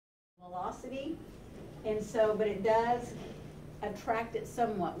velocity, and so, but it does attract it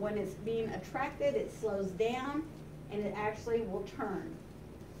somewhat. When it's being attracted, it slows down, and it actually will turn.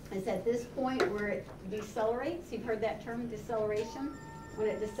 It's at this point where it decelerates. You've heard that term, deceleration. When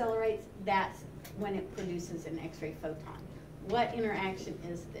it decelerates, that's when it produces an X-ray photon. What interaction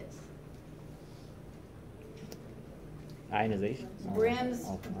is this? Ionization?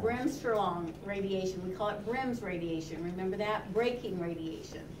 Bremsstrahlung radiation. We call it Brems radiation. Remember that? Breaking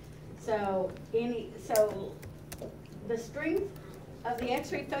radiation. So the strength of the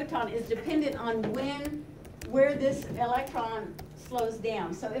X-ray photon is dependent on where this electron slows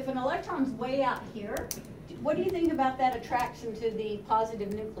down. So if an electron's way out here, what do you think about that attraction to the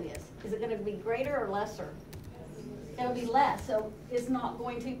positive nucleus? Is it going to be greater or lesser? It'll be less, so it's not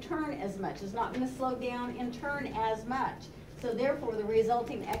going to turn as much. It's not going to slow down and turn as much. So therefore, the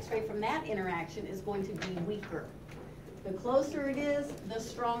resulting X-ray from that interaction is going to be weaker. The closer it is, the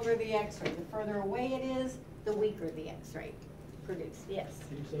stronger the X-ray. The further away it is, the weaker the X-ray produced. Yes?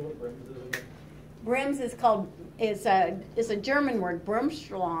 Can you say what Brems is again? Brems is called, it's a German word,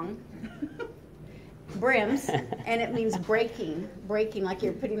 Bremsstrahlung. Brems, and it means braking, like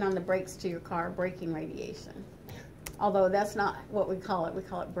you're putting on the brakes to your car, braking radiation. Although that's not what we call it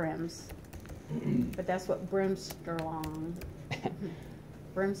Brems. But that's what Bremsstrahlung.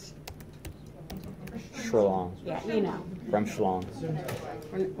 Schlong. Yeah, you know. Bremsstrahlung.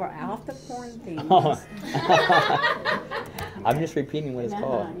 We're off the corn things. Oh. I'm just repeating what it's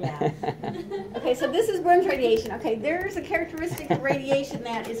called. Yeah. Okay, so this is Brems radiation. Okay, there's a characteristic of radiation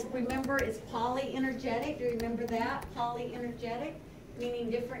that is, remember, it's polyenergetic. Do you remember that? Polyenergetic, meaning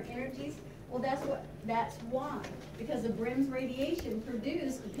different energies. Well, that's why. Because the Brems radiation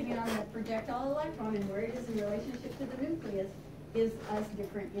produced, depending on the projectile electron and where it is in relationship to the nucleus, is us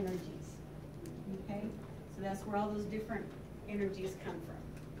different energies. Okay? So that's where all those different energies come from.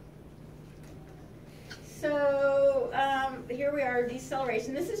 So here we are,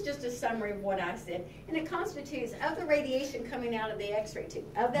 deceleration. This is just a summary of what I said. And it constitutes, of the radiation coming out of the X-ray tube,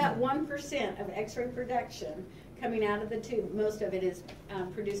 of that 1% of X-ray production coming out of the tube, most of it is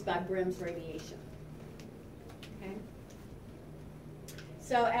produced by Brems radiation. Okay?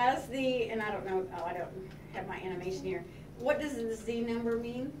 So as the, and I don't know, oh, I don't have my animation here. What does the Z number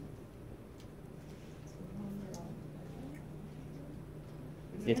mean?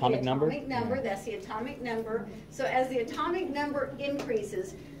 The atomic number? Atomic number, that's the atomic number. So as the atomic number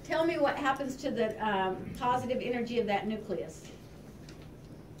increases, tell me what happens to the positive energy of that nucleus.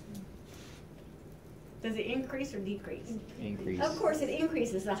 Does it increase or decrease? Increase. Of course it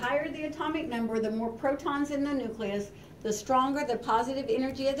increases. The higher the atomic number, the more protons in the nucleus, the stronger the positive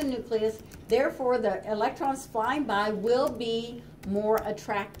energy of the nucleus. Therefore, the electrons flying by will be more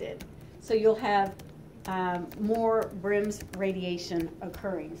attracted. So you'll have more Brems radiation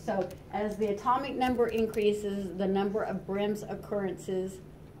occurring. So as the atomic number increases, the number of Brems occurrences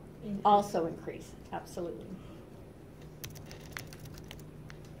also increase. Absolutely.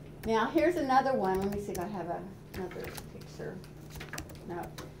 Now here's another one. Let me see if I have another picture. No.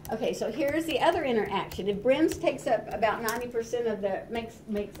 Okay, so here's the other interaction. If Brems takes up about 90% of the makes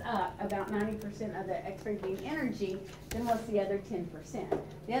up about 90% of the X-ray beam energy, then what's the other 10%?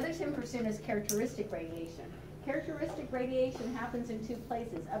 The other 10% is characteristic radiation. Characteristic radiation happens in two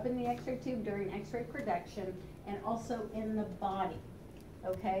places: up in the X-ray tube during X-ray production, and also in the body.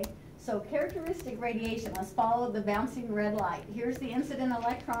 Okay. So characteristic radiation, let's follow the bouncing red light. Here's the incident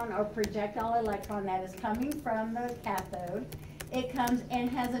electron or projectile electron that is coming from the cathode. It comes and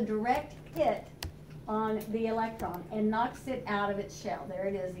has a direct hit on the electron and knocks it out of its shell. There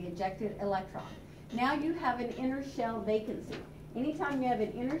it is, the ejected electron. Now you have an inner shell vacancy. Anytime you have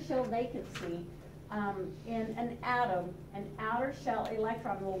an inner shell vacancy in an atom, an outer shell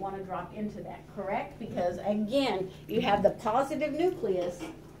electron will want to drop into that, correct? Because again, you have the positive nucleus.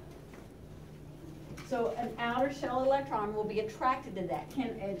 So an outer shell electron will be attracted to that.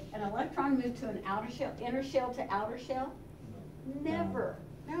 Can an electron move to an outer shell, inner shell to outer shell? Never.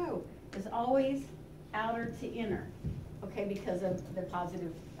 No. It's always outer to inner. Okay, because of the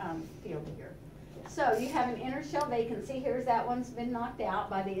positive field here. So you have an inner shell vacancy. Here's that one's been knocked out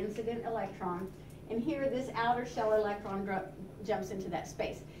by the incident electron. And here this outer shell electron jumps into that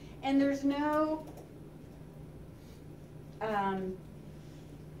space. And there's no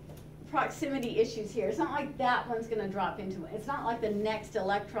proximity issues here. It's not like that one's going to drop into it. It's not like the next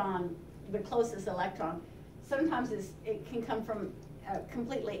electron, the closest electron. Sometimes it can come from a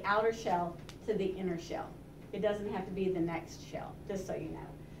completely outer shell to the inner shell. It doesn't have to be the next shell, just so you know.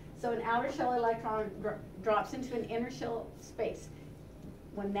 So an outer shell electron drops into an inner shell space.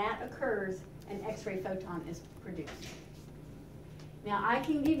 When that occurs, an X-ray photon is produced. Now I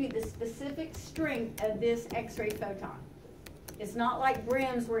can give you the specific strength of this X-ray photon. It's not like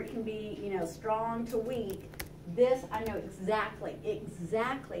brims where it can be, you know, strong to weak. This, I know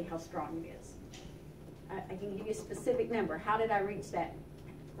exactly how strong it is. I can give you a specific number. How did I reach that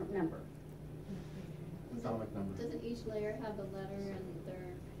number? Atomic number. Doesn't each layer have a letter and their...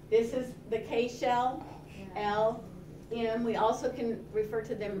 This is the K shell, L, M. We also can refer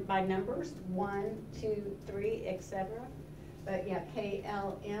to them by numbers, 1, 2, 3, etc. But yeah, K,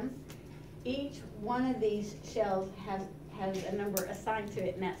 L, M. Each one of these shells has a number assigned to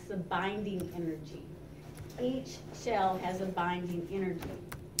it, and that's the binding energy. Each shell has a binding energy.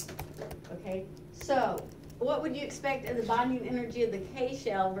 Okay, so what would you expect of the binding energy of the K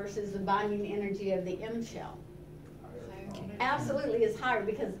shell versus the binding energy of the M shell? Absolutely is higher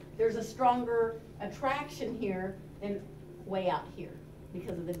because there's a stronger attraction here than way out here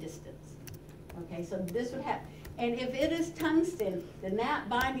because of the distance. Okay, so this would have, and if it is tungsten, then that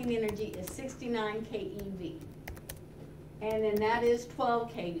binding energy is 69 keV. And then that is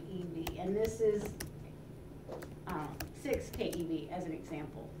 12 keV, and this is 6 keV as an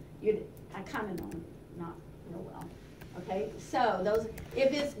example. I kind of know, not real well. Okay, so those,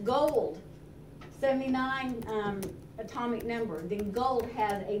 if it's gold, 79 atomic number, then gold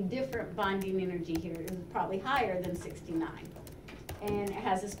has a different binding energy here. It is probably higher than 69, and it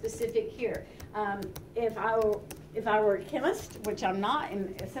has a specific here. If I were a chemist, which I'm not,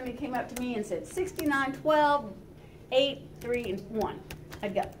 and if somebody came up to me and said 69, 12, 8, 3, and 1,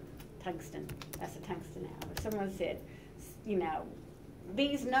 I'd go, tungsten. That's a tungsten atom. If someone said, you know,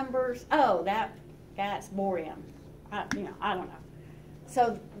 these numbers, oh, that's bohrium. I don't know.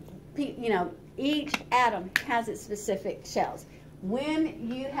 So, you know, each atom has its specific shells.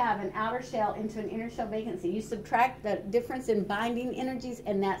 When you have an outer shell into an inner shell vacancy, you subtract the difference in binding energies,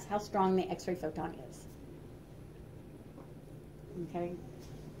 and that's how strong the X-ray photon is. Okay?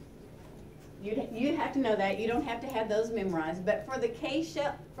 You have to know that. You don't have to have those memorized. But for the K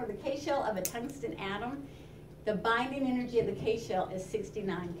shell of a tungsten atom, the binding energy of the K shell is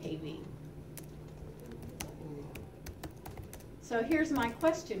 69 keV. So here's my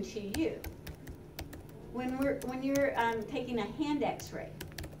question to you. When you're taking a hand X-ray,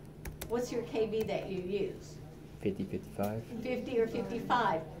 what's your KV that you use? 50, 55. 50 or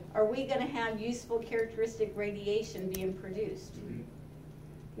 55. Are we going to have useful characteristic radiation being produced?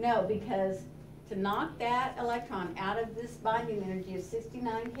 No, because to knock that electron out of this binding energy of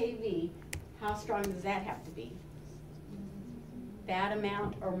 69 keV, how strong does that have to be? That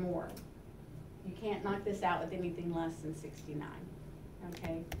amount or more. You can't knock this out with anything less than 69.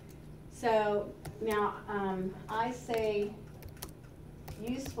 Okay? So now I say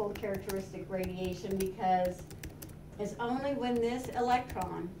useful characteristic radiation because it's only when this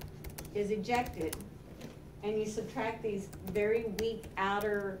electron is ejected and you subtract these very weak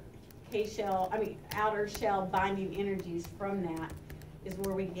outer shell binding energies from that is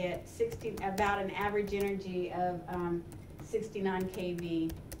where we get about an average energy of 69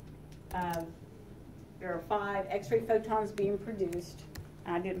 keV. There are 5 X-ray photons being produced.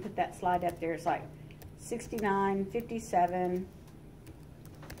 I didn't put that slide up there. It's like 69, 57,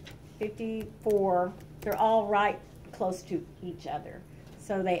 54. They're all right close to each other.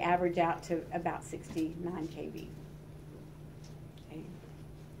 So they average out to about 69 keV. Okay.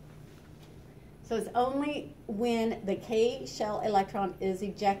 So it's only when the K shell electron is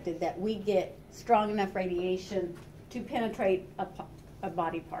ejected that we get strong enough radiation to penetrate a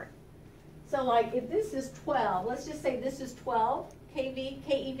body part. So like if this is 12, let's just say this is 12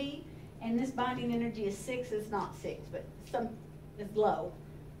 keV, and this binding energy is 6, it's not 6, but it's low.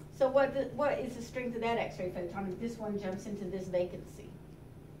 So what is the strength of that X-ray photon if this one jumps into this vacancy?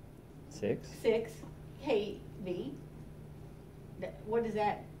 6. 6 keV. What does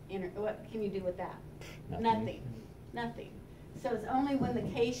that, what can you do with that? Nothing. So it's only when the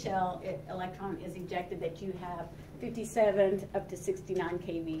K shell electron is ejected that you have 57 up to 69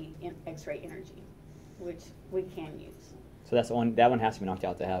 keV in X-ray energy, which we can use. So that one has to be knocked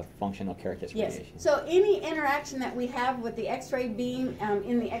out to have functional characteristic radiation. So any interaction that we have with the X-ray beam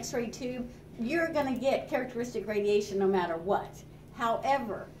in the X-ray tube, you're going to get characteristic radiation no matter what.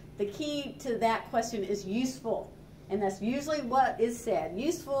 However, the key to that question is useful, and that's usually what is said,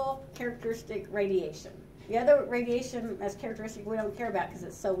 useful characteristic radiation. The other radiation that's characteristic we don't care about because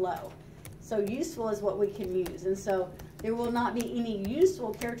it's so low. So useful is what we can use, and so there will not be any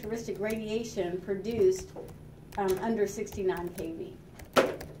useful characteristic radiation produced under 69 keV.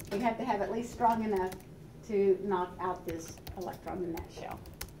 We have to have at least strong enough to knock out this electron in that shell.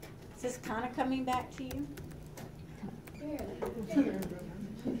 Is this kind of coming back to you?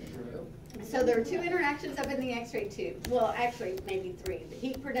 So there are two interactions up in the X-ray tube. Well, actually, maybe three. The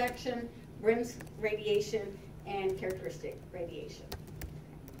heat production, Brem's radiation, and characteristic radiation.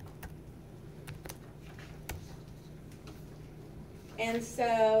 And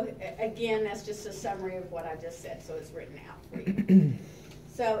so, again, that's just a summary of what I just said, so it's written out for you.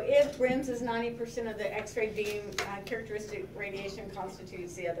 So if Brem's is 90% of the X-ray beam, characteristic radiation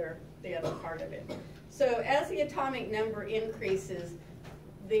constitutes the other part of it. So as the atomic number increases,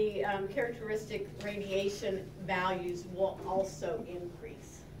 the characteristic radiation values will also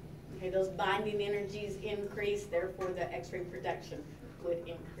increase. Okay, those binding energies increase, therefore the X-ray production would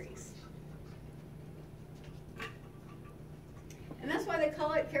increase. And that's why they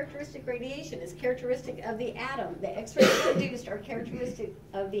call it characteristic radiation. It's characteristic of the atom. The X-rays produced are characteristic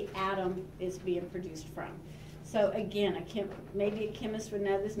of the atom it's being produced from. So again, maybe a chemist would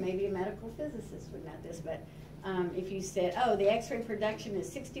know this, maybe a medical physicist would know this, but if you said, oh, the X-ray production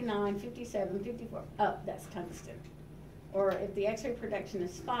is 69, 57, 54, oh, that's tungsten. Or if the X-ray production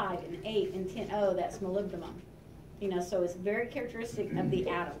is 5 and 8 and 10, oh, that's molybdenum. You know, so it's very characteristic of the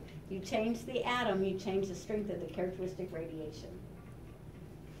atom. You change the atom, you change the strength of the characteristic radiation.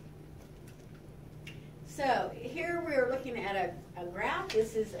 So here we're looking at a graph.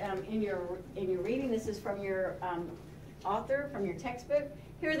 This is in your reading. This is from your author, from your textbook.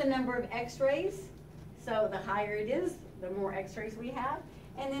 Here are the number of X-rays. So the higher it is, the more X-rays we have.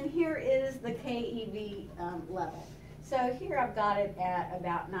 And then here is the KeV level. So here I've got it at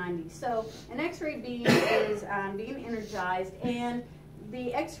about 90. So an X-ray beam is being energized, and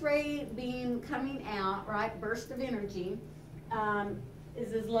the X-ray beam coming out, right, burst of energy,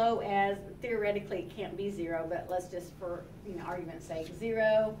 is as low as, theoretically it can't be 0, but let's just for argument's sake,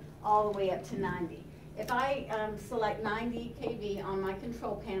 0 all the way up to 90. If I select 90 kV on my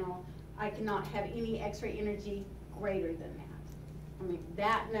control panel, I cannot have any X-ray energy greater than that. I mean,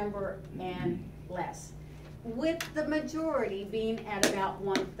 that number and less. With the majority being at about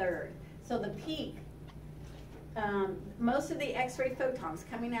 1/3. So the peak, most of the X-ray photons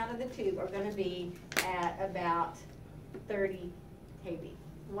coming out of the tube are going to be at about 30 kV.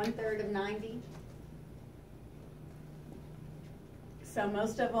 1/3 of 90. So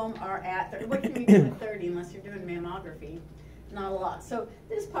most of them are at 30. What can you do with 30 unless you're doing mammography? Not a lot. So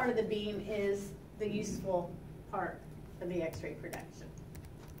this part of the beam is the useful part of the X-ray production.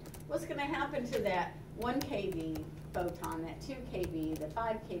 What's going to happen to that 1 kV photon, that 2 kV, the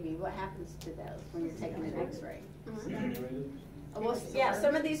 5 kV? What happens to those when you're taking an X-ray? Well, yeah,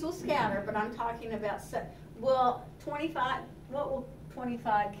 some of these will scatter, but I'm talking about, well, 25, what will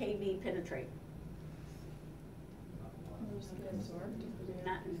 25 kV penetrate?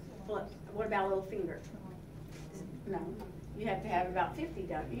 Nothing. What about a little finger? No. You have to have about 50,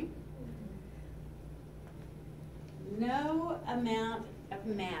 don't you? No amount of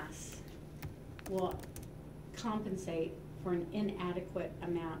mass will compensate for an inadequate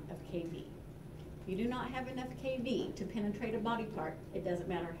amount of kV. You do not have enough kV to penetrate a body part. It doesn't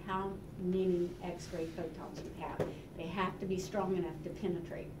matter how many X-ray photons you have. They have to be strong enough to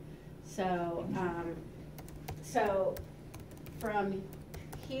penetrate. So, so from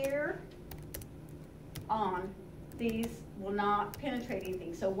here on, these will not penetrate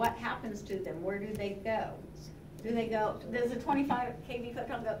anything. So what happens to them? Where do they go? Do they go, does a 25 kV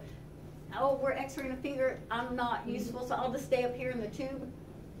photon go, oh, we're X-raying a finger, I'm not useful, so I'll just stay up here in the tube?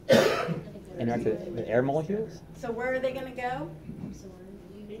 Interact with air molecules? So where are they going to go?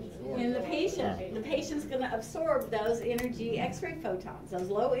 In the patient. The patient's going to absorb those energy X-ray photons. Those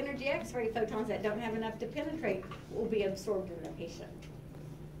low energy X-ray photons that don't have enough to penetrate will be absorbed in the patient.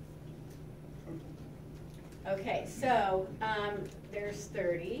 Okay, so there's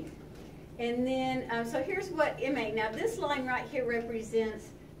 30. And then, so here's what MA. Now this line right here represents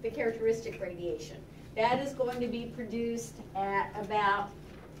the characteristic radiation. That is going to be produced at about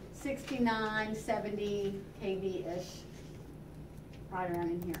 69, 70 kV-ish, right around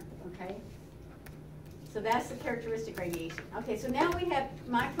in here, okay? So that's the characteristic radiation. Okay, so now we have,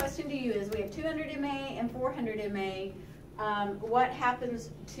 my question to you is, we have 200 MA and 400 MA. What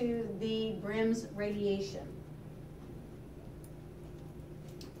happens to the Brem's radiation?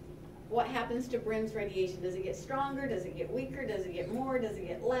 What happens to Brem's radiation? Does it get stronger? Does it get weaker? Does it get more? Does it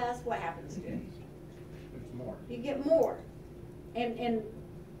get less? What happens to it? It's more. You get more. And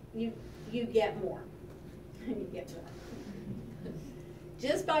you get more. You get more.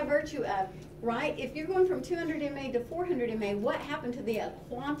 Just by virtue of, right, if you're going from 200 MA to 400 MA, what happened to the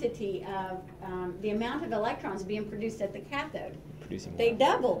quantity of, the amount of electrons being produced at the cathode? Producing They more.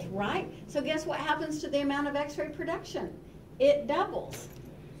 doubled, right? So guess what happens to the amount of X-ray production? It doubles.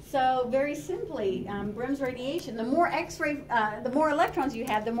 So very simply, Brem's radiation, the more X-ray, the more electrons you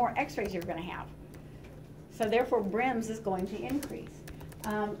have, the more X-rays you're going to have. So therefore, Brem's is going to increase.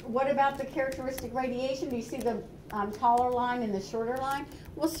 What about the characteristic radiation? Do you see the taller line and the shorter line?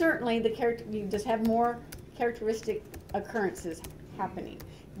 Well, certainly you just have more characteristic occurrences happening.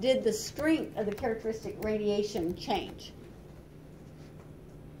 Did the strength of the characteristic radiation change?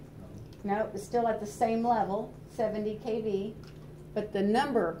 No, it's still at the same level, 70 kV, but the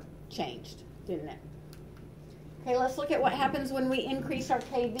number changed, didn't it? Okay, let's look at what happens when we increase our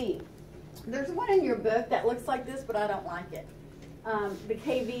kV. There's one in your book that looks like this, but I don't like it. The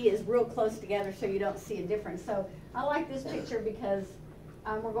kV is real close together, so you don't see a difference. So I like this picture because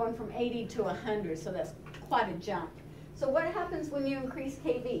we're going from 80 to 100, so that's quite a jump. So what happens when you increase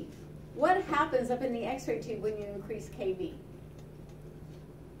kV? What happens up in the X-ray tube when you increase kV?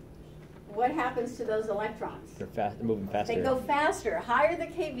 What happens to those electrons? They're moving faster. They go faster. Higher the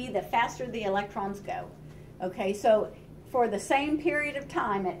kV, the faster the electrons go. Okay, so for the same period of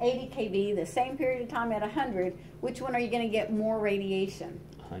time at 80 kV, the same period of time at 100, which one are you going to get more radiation?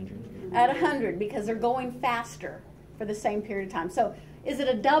 100. At 100, because they're going faster for the same period of time. So is it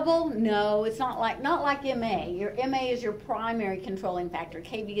a double? No, it's not like MA. Your MA is your primary controlling factor.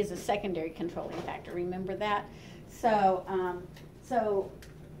 kV is a secondary controlling factor. Remember that? So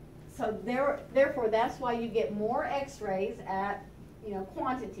therefore, that's why you get more X-rays at,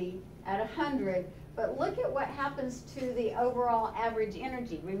 quantity at 100. But look at what happens to the overall average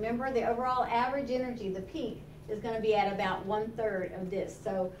energy. Remember, the overall average energy, the peak, is going to be at about 1/3 of this.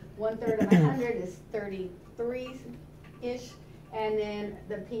 So 1/3 of 100 is 33-ish, and then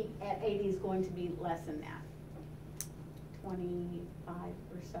the peak at 80 is going to be less than that, 25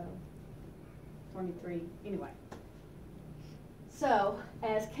 or so, 23, anyway. So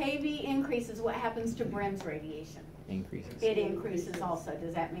as kV increases, what happens to Brem's radiation? Increases. It increases also.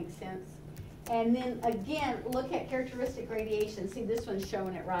 Does that make sense? And then again, look at characteristic radiation. See, this one's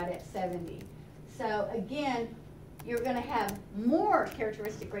showing it right at 70. So again, you're going to have more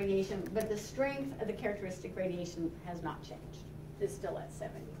characteristic radiation, but the strength of the characteristic radiation has not changed. It's still at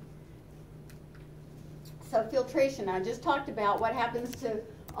 70. So filtration, I just talked about what happens to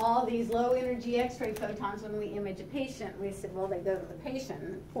all these low energy X-ray photons when we image a patient. We said, well, they go to the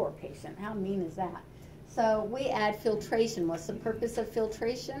patient. Poor patient. How mean is that? So we add filtration. What's the purpose of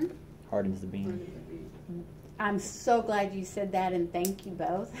filtration? Hardens the beam. I'm so glad you said that, and thank you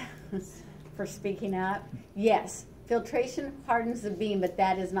both for speaking up. Yes, filtration hardens the beam, but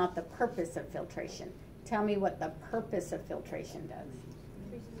that is not the purpose of filtration. Tell me what the purpose of filtration does.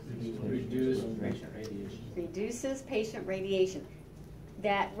 Reduce patient radiation. Reduces patient radiation.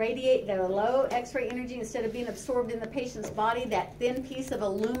 That the low X-ray energy, instead of being absorbed in the patient's body, that thin piece of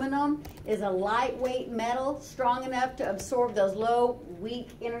aluminum is a lightweight metal, strong enough to absorb those low, weak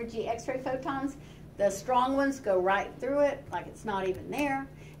energy X-ray photons. The strong ones go right through it, like it's not even there,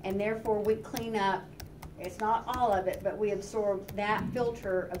 and therefore we clean up. It's not all of it, but we absorb, that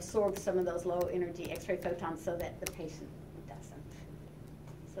filter absorbs some of those low energy X-ray photons so that the patient doesn't.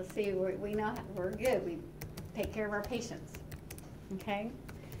 So see, we know we're good. We take care of our patients. Okay,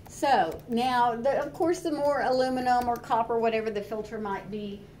 so now, of course, the more aluminum or copper, whatever the filter might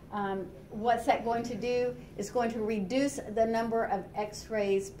be, what's that going to do? It's going to reduce the number of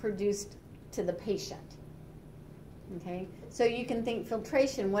X-rays produced to the patient. Okay, so you can think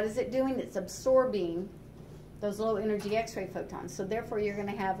filtration, what is it doing? It's absorbing those low energy X-ray photons. So therefore, you're going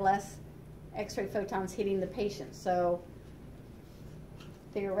to have less X-ray photons hitting the patient. So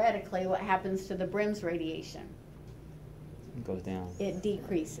theoretically, what happens to the Brem's radiation? It goes down. It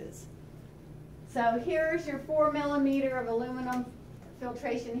decreases. So here's your 4 millimeter of aluminum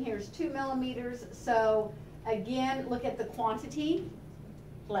filtration. Here's 2 millimeters. So again, look at the quantity,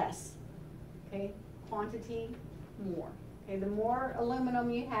 less. Okay, quantity, more. Okay, the more aluminum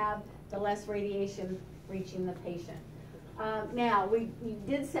you have, the less radiation reaching the patient. Now, you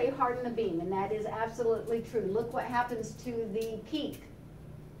did say harden the beam, and that is absolutely true. Look what happens to the peak.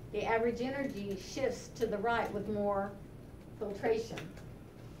 The average energy shifts to the right with more filtration.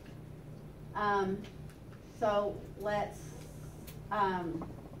 So let's,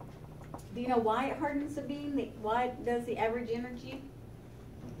 do you know why it hardens the beam? Why does the average energy?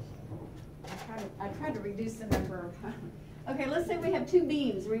 I tried to reduce the number. Okay, let's say we have two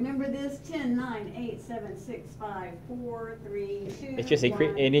beams. Remember this, 10, 9, 8, 7, 6, 5, 4, 3, 2, It's just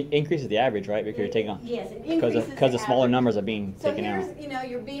it increases the average, right? Because you're taking on. Yes, it increases because the smaller average. numbers are being So taken here's, out.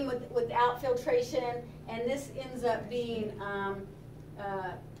 your beam without filtration, and this ends up being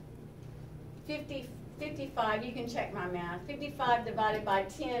 55. You can check my math. 55 divided by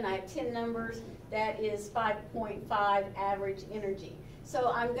 10. I have 10 numbers. That is 5.5 average energy.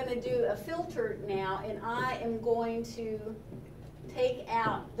 So I'm going to do a filter now, and I am going to take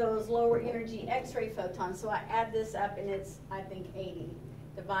out those lower energy X-ray photons. So I add this up, and it's, I think, 80.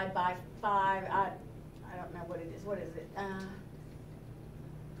 Divide by 5. I don't know what it is. What is it? 21,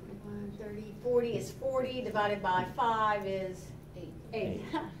 30, 40 is 40. Divided by 5 is 8.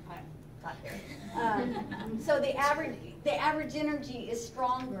 I got there. So the average energy is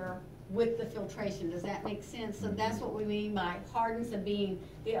stronger with the filtration. Does that make sense? So that's what we mean by hardens a beam.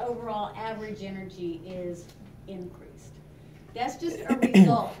 The overall average energy is increased. That's just a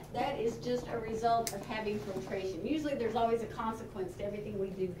result. That is just a result of having filtration. Usually there's always a consequence to everything we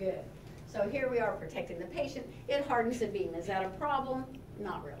do good. So here we are protecting the patient. It hardens the beam. Is that a problem?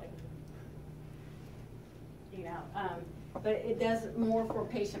 Not really. You know, but it does more for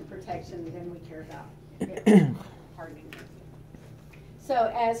patient protection than we care about it hardening. So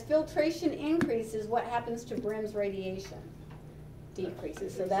as filtration increases, what happens to Brem's radiation?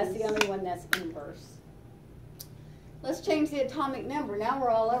 Decreases. So that's the only one that's inverse. Let's change the atomic number. Now we're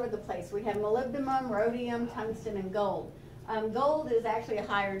all over the place. We have molybdenum, rhodium, tungsten, and gold. Gold is actually a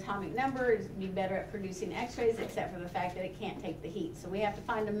higher atomic number. It'd be better at producing X-rays, except for the fact that it can't take the heat. So we have to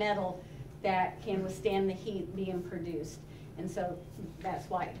find a metal that can withstand the heat being produced. And so that's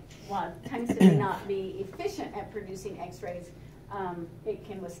why, while tungsten may not be efficient at producing X-rays, it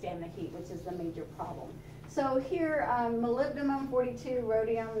can withstand the heat, which is the major problem. So here, molybdenum 42,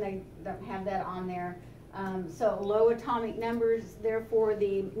 rhodium, they don't have that on there. So low atomic numbers, therefore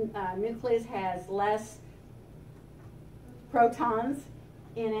the nucleus has less protons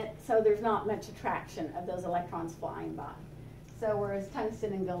in it, so there's not much attraction of those electrons flying by. So whereas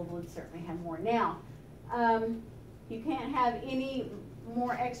tungsten and gold would certainly have more. Now, you can't have any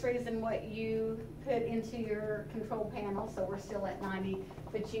more X-rays than what you put into your control panel, so we're still at 90,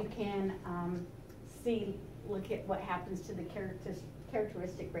 but you can look at what happens to the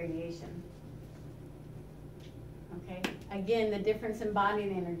characteristic radiation. Okay, again, the difference in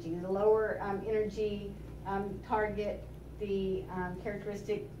bonding energy. The lower energy target, the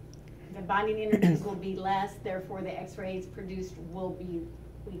bonding energies will be less, therefore the X-rays produced will be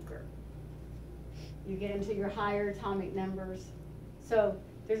weaker. You get into your higher atomic numbers. So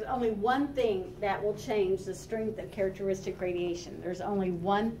there's only one thing that will change the strength of characteristic radiation. There's only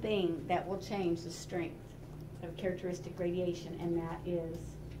one thing that will change the strength of characteristic radiation, and that is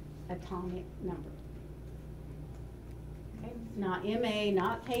atomic number. Okay? Not MA,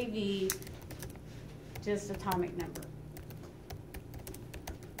 not KV, just atomic number.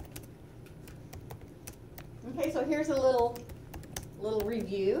 Okay, so here's a little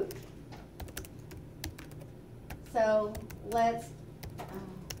review. So let's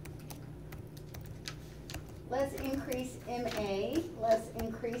increase MA, let's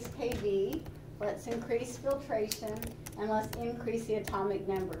increase KV, let's increase filtration, and let's increase the atomic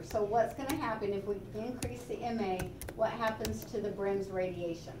number. So what's going to happen if we increase the MA? What happens to the Brem's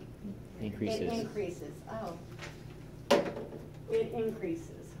radiation? Increases. It increases. Oh. It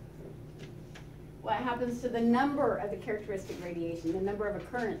increases. What happens to the number of the characteristic radiation, the number of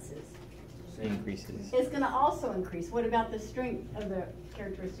occurrences? Increases. It's going to also increase. What about the strength of the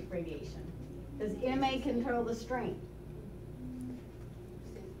characteristic radiation? Does MA control the strength?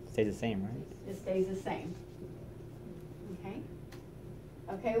 Stays the same, right? It stays the same. Okay.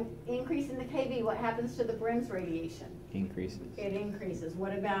 Okay, increase in the KV, what happens to the Brem's radiation? Increases. It increases.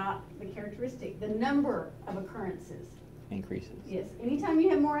 What about the characteristic, the number of occurrences? Increases. Yes. Anytime you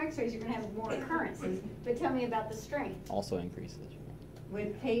have more X-rays, you're going to have more occurrences. But tell me about the strength. Also increases.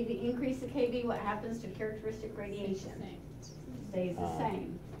 With KV, increase the KV, what happens to characteristic radiation? Stays the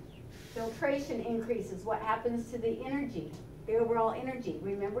same. Filtration increases. What happens to the energy, the overall energy?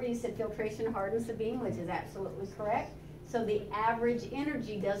 Remember you said filtration hardens the beam, which is absolutely correct. So the average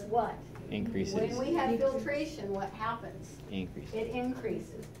energy does what? Increases. When we have filtration, what happens? Increases. It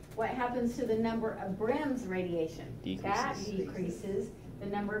increases. What happens to the number of Brem's radiation? Decreases. That decreases. The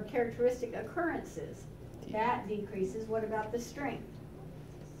number of characteristic occurrences? That decreases. What about the strength?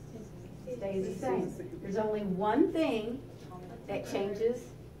 Stays the same. There's only one thing that changes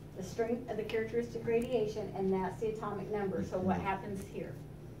the strength of the characteristic radiation, and that's the atomic number. So what happens here?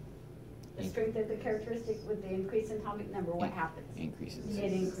 The strength of the characteristic with the increase in atomic number, what happens? Increases.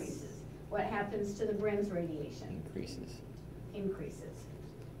 It increases. What happens to the Brem's radiation? Increases. Increases.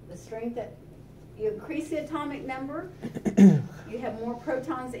 The strength that you increase the atomic number, you have more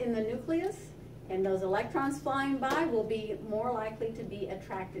protons in the nucleus, and those electrons flying by will be more likely to be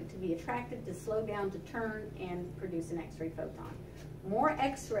attracted, to slow down, to turn, and produce an X-ray photon. More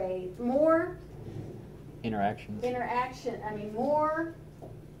X-ray, more Interactions. interaction, more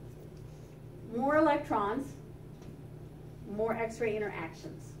electrons, more X-ray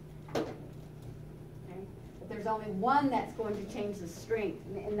interactions. Okay? But there's only one that's going to change the strength,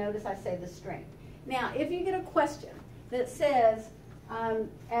 and notice I say the strength. Now, if you get a question that says,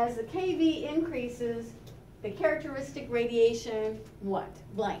 as the KV increases, the characteristic radiation, what?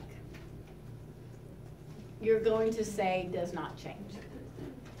 Blank. You're going to say does not change.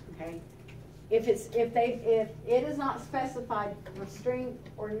 Okay? If it is not specified for strength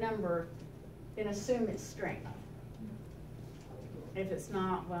or number, then assume it's strength. If it's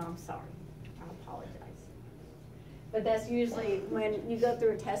not, well, I'm sorry. I apologize. But that's usually when you go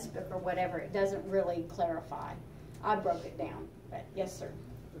through a test book or whatever, it doesn't really clarify. I broke it down, but yes, sir.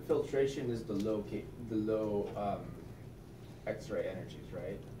 The filtration is the low X-ray energies,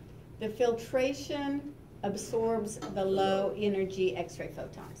 right? The filtration absorbs the low energy X-ray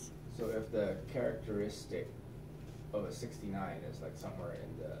photons. So if the characteristic of a 69 is like somewhere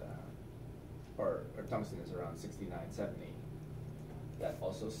in the, or tungsten is around 69, 70, that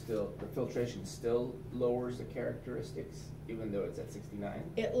also still, the filtration still lowers the characteristics even though it's at 69?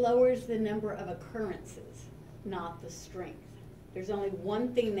 It lowers the number of occurrences, not the strength. There's only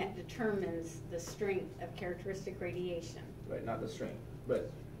one thing that determines the strength of characteristic radiation. Right, not the strength,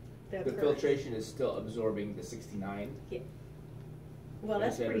 but the occurrence. filtration is still absorbing the 69? Yeah. Well,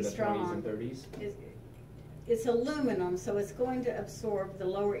 that's instead pretty of the strong. 20s and 30s? It's aluminum, so it's going to absorb the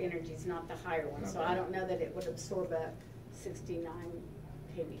lower energies, not the higher ones. Okay. So I don't know that it would absorb a 69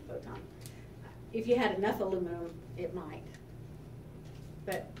 kV photon. If you had enough aluminum, it might.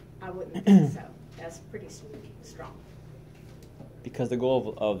 But I wouldn't think so. That's pretty strong. Because the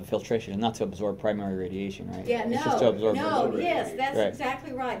goal of the filtration is not to absorb primary radiation, right? Yeah, It's just to absorb no, the yes, that's Right.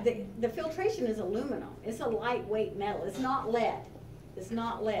 exactly right. The filtration is aluminum. It's a lightweight metal. It's not lead. It's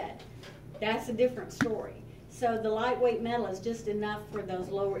not lead. That's a different story. So the lightweight metal is just enough for those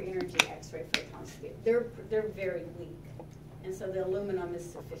lower energy X-ray photons to get. They're very weak, and so the aluminum is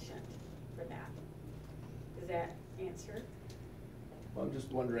sufficient for that. Does that answer? Well, I'm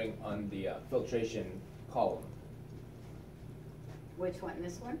just wondering on the filtration column, Which one?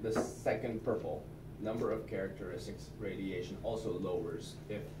 This one? the second purple, number of characteristics radiation also lowers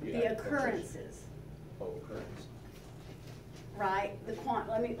if you The have filtration. occurrences. Oh, occurrence. Right,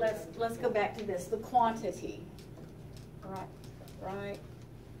 let's go back to this, the quantity, right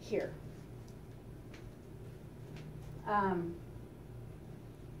here.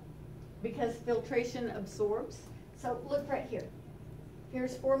 Because filtration absorbs, so look right here.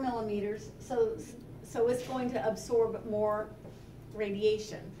 Here's 4 millimeters, so it's going to absorb more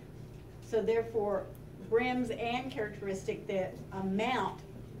radiation. So therefore, brims and characteristic, the amount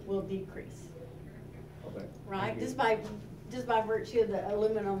will decrease. Okay. Right, Thank you. just by virtue of the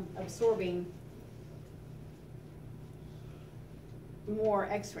aluminum absorbing more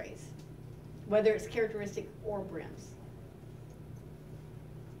X-rays, whether it's characteristic or brims.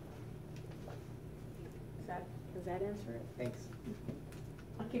 Does that answer it? Thanks.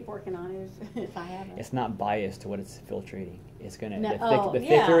 I'll keep working on it if I haven't. It's not biased to what it's filtrating. It's gonna No, the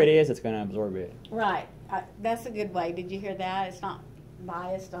yeah. thicker it is, it's gonna absorb it. Right, that's a good way. Did you hear that? It's not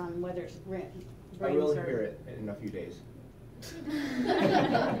biased on whether it's brims I will or. hear it in a few days.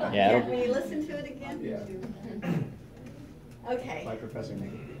 Yeah. When you listen to it again? Yeah. Okay. Bye, Professor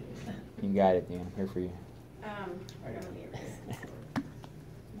Nick. You got it, Dan. I'm here for you. I got let me erase this.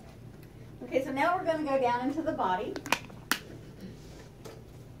 Okay, so now we're going to go down into the body.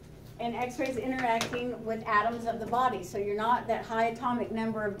 And X-rays interacting with atoms of the body. So you're not that high atomic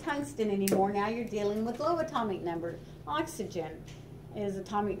number of tungsten anymore. Now you're dealing with low atomic number. Oxygen is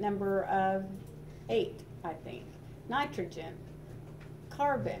atomic number of 8, I think. Nitrogen.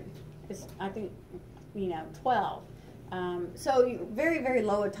 Carbon is, I think, 12. So very, very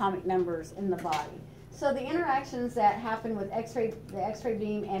low atomic numbers in the body. So the interactions that happen with the X-ray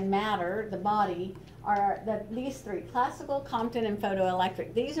beam and matter, the body, are these three: classical, Compton, and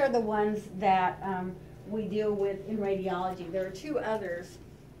photoelectric. These are the ones that we deal with in radiology. There are 2 others,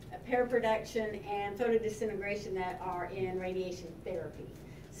 paraproduction and photodisintegration, that are in radiation therapy.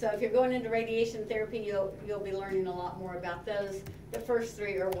 So if you're going into radiation therapy, you'll be learning a lot more about those. The first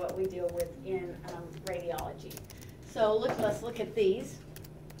 3 are what we deal with in radiology. So let's look at these.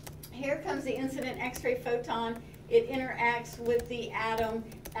 Here comes the incident X-ray photon. It interacts with the atom,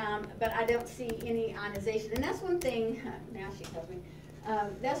 but I don't see any ionization. And that's one thing, now she tells me,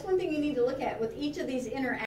 that's one thing you need to look at with each of these interactions.